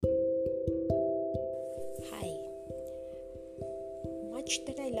much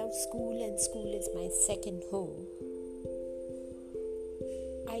that I love school and school is my second home,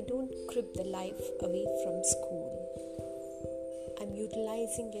 I don't crib the life away from school. I'm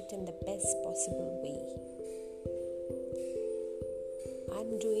utilizing it in the best possible way.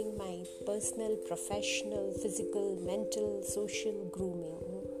 I'm doing my personal, professional, physical, mental, social grooming.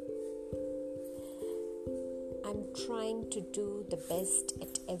 I'm trying to do the best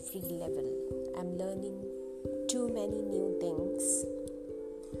at every level. I'm learning too many new things.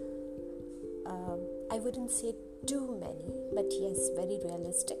 I wouldn't say too many, but yes, very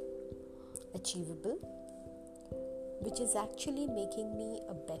realistic, achievable, which is actually making me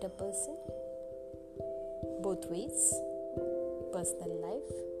a better person, both ways, personal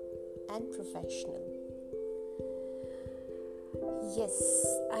life and professional. Yes,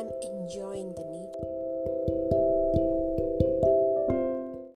 I'm enjoying the need.